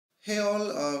Hey all,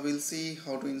 we'll see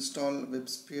how to install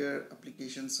WebSphere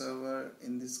Application Server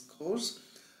in this course.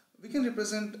 We can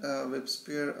represent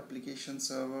WebSphere Application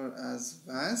Server as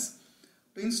WAS.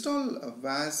 To install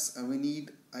WAS, we need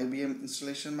IBM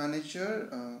Installation Manager.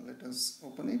 Let us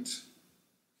open it.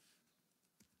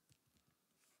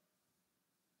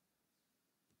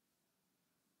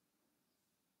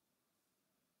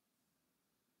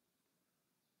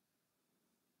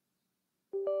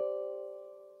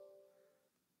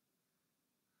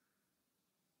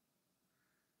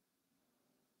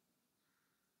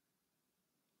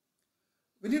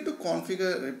 We need to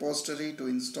configure repository to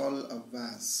install a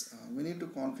WAS. We need to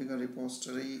configure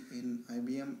repository in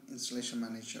IBM Installation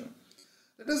Manager.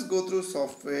 Let us go through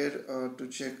software to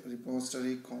check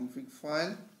repository config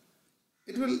file.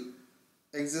 It will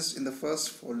exist in the first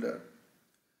folder.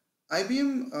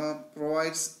 IBM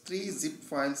provides 3 zip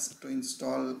files to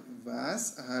install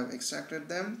WAS. I have extracted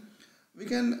them. We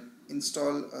can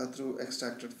install through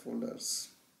extracted folders.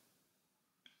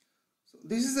 So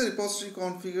this is the repository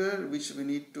configure which we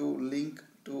need to link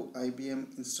to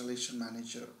IBM Installation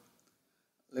Manager.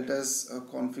 Let us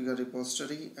configure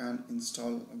repository and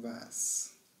install WAS.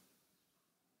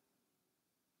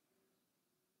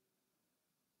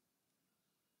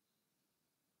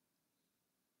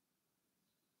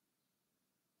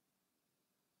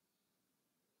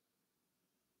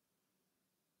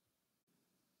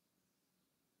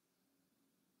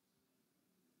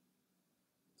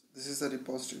 This is the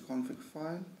repository config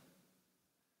file.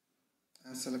 I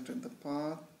have selected the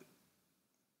path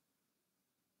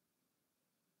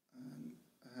and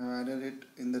I have added it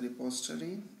in the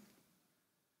repository.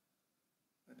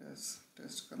 Let us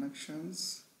test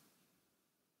connections.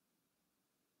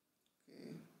 Okay,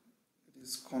 it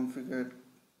is configured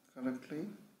correctly.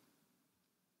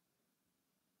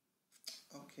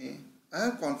 Okay, I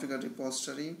have configured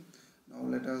repository. Now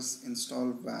let us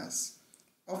install WAS.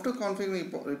 After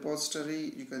configuring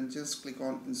repository, you can just click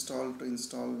on install to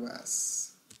install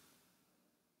WAS.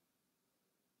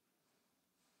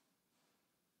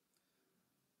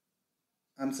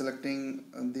 I'm selecting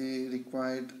the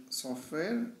required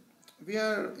software. We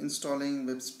are installing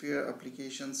WebSphere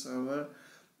Application Server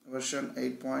version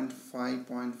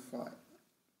 8.5.5.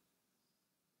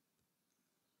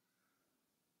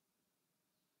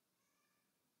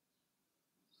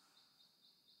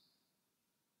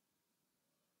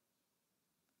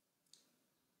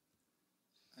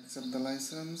 Accept the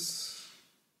license.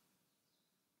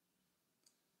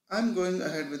 I'm going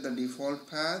ahead with the default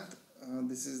path.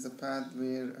 This is the path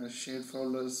where shared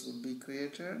folders would be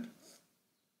created.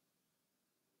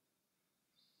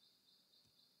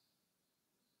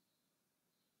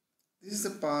 This is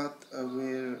the path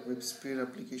where WebSphere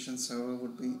Application Server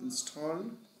would be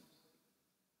installed.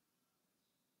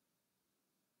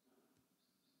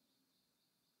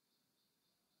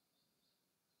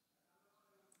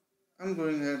 I'm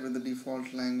going ahead with the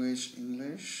default language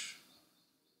English.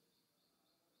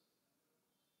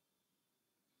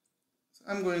 So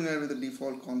I'm going ahead with the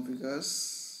default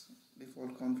configurations.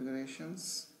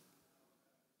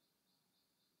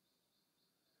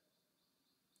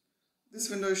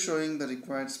 This window is showing the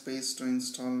required space to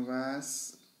install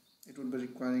WAS. It would be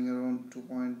requiring around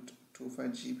 2.25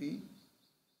 GB.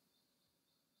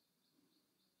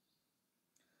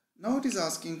 Now it is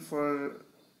asking for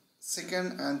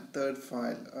second and third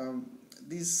file.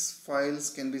 These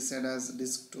files can be set as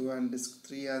disk 2 and disk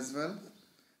 3 as well.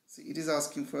 See, it is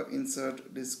asking for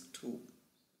insert disk 2.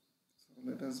 So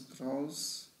let us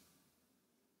browse.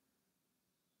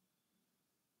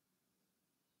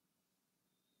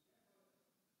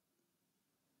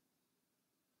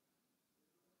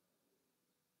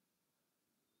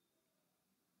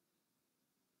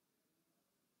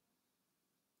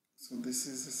 So this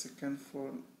is the second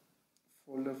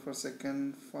folder for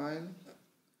second file.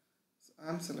 So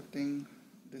I'm selecting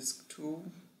disk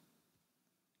 2.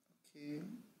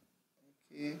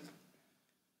 Okay.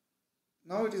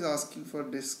 Now it is asking for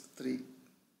disk 3.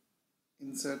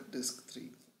 Insert disk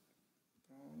 3.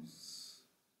 Browse.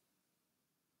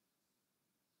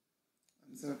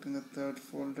 I'm selecting the third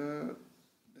folder,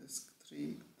 disk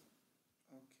 3.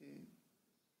 Okay.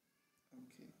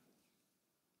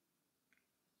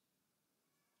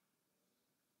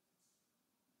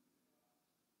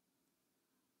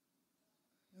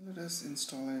 Let us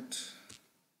install it.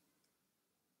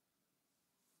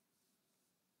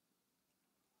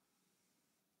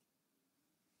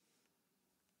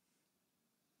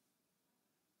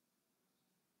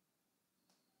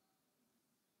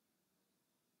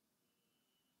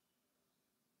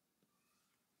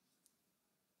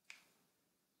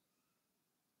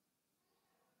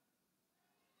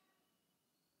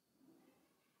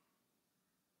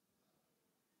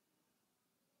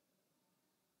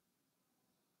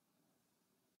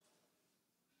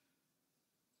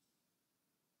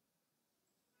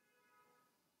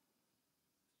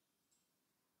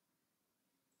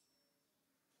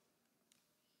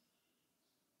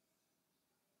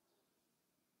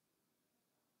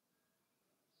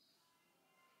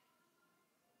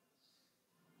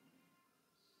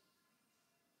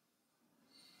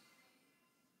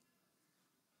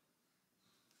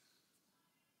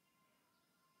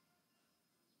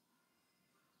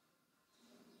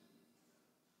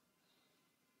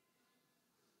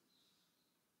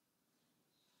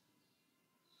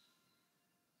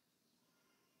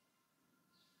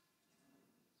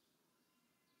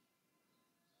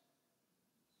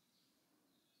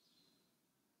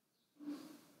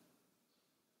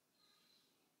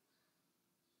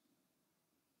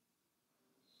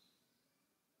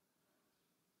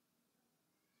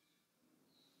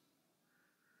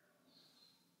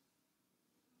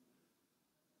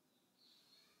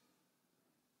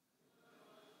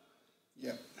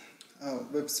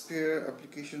 WebSphere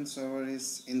Application Server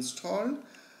is installed.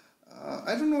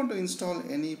 I don't want to install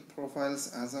any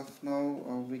profiles as of now.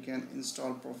 We can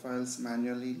install profiles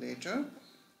manually later.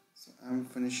 So I'm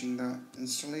finishing the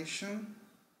installation.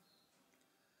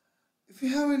 If you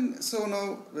have so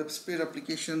now WebSphere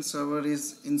Application Server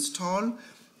is installed.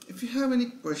 If you have any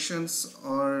questions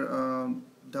or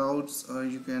doubts,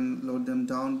 you can load them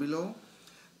down below.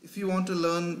 If you want to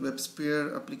learn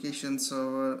WebSphere Application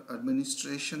Server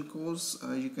administration course,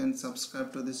 you can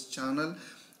subscribe to this channel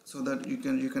so that you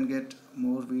can get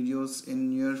more videos in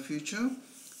near future.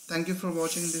 Thank you for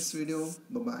watching this video.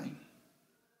 Bye bye.